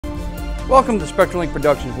Welcome to Spectral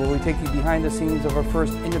Productions, where we take you behind the scenes of our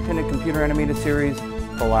first independent computer animated series,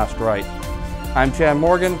 The Last Rite. I'm Chad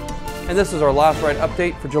Morgan, and this is our Last Rite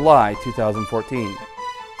update for July 2014.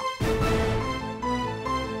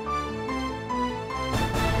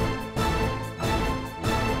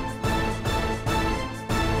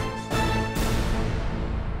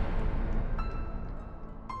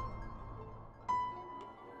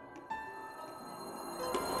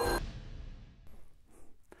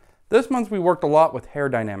 This month we worked a lot with hair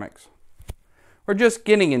dynamics. We're just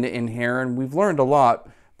getting into nHair and we've learned a lot,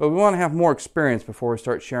 but we want to have more experience before we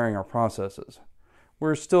start sharing our processes.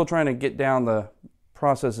 We're still trying to get down the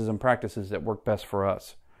processes and practices that work best for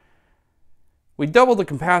us. We doubled the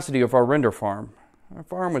capacity of our render farm. Our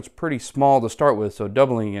farm was pretty small to start with, so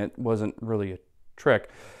doubling it wasn't really a trick.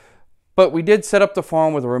 But we did set up the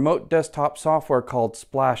farm with a remote desktop software called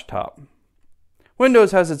Splashtop.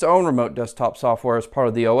 Windows has its own remote desktop software as part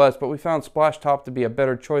of the OS, but we found Splashtop to be a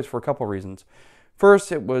better choice for a couple reasons.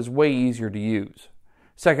 First, it was way easier to use.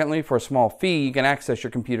 Secondly, for a small fee, you can access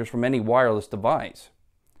your computers from any wireless device.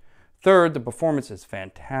 Third, the performance is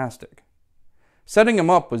fantastic. Setting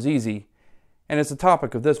them up was easy, and it's the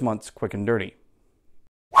topic of this month's Quick and Dirty.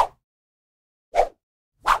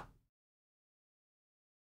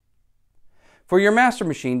 For your master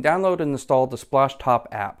machine, download and install the Splashtop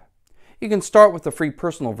app. You can start with the free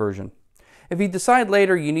personal version. If you decide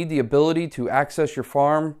later you need the ability to access your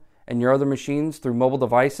farm and your other machines through mobile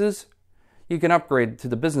devices, you can upgrade to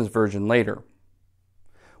the business version later.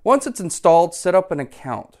 Once it's installed, set up an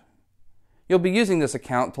account. You'll be using this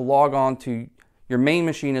account to log on to your main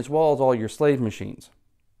machine as well as all your slave machines.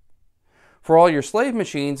 For all your slave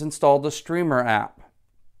machines, install the Streamer app.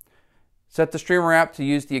 Set the Streamer app to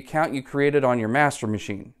use the account you created on your master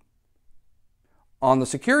machine. On the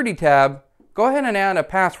Security tab, go ahead and add a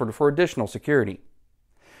password for additional security.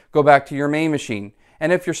 Go back to your main machine,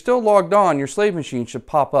 and if you're still logged on, your slave machine should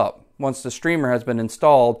pop up once the streamer has been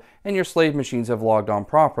installed and your slave machines have logged on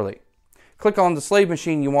properly. Click on the slave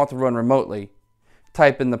machine you want to run remotely.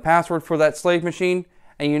 Type in the password for that slave machine,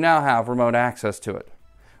 and you now have remote access to it.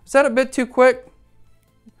 Was that a bit too quick?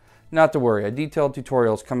 Not to worry, a detailed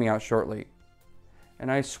tutorial is coming out shortly.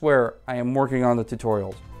 And I swear I am working on the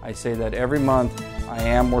tutorials. I say that every month. I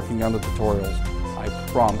am working on the tutorials. I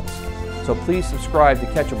promise. So please subscribe to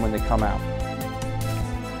catch them when they come out.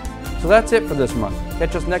 So that's it for this month.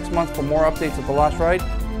 Catch us next month for more updates of The Last Rite.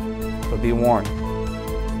 But be warned,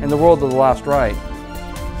 in the world of The Last Rite,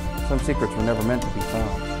 some secrets were never meant to be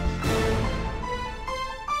found.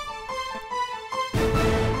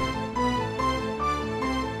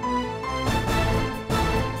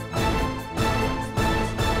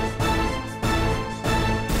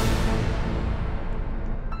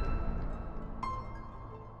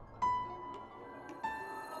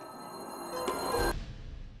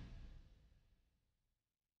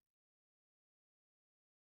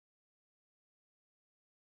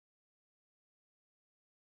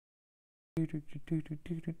 Do, do, do, do,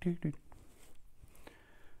 do, do, do, do.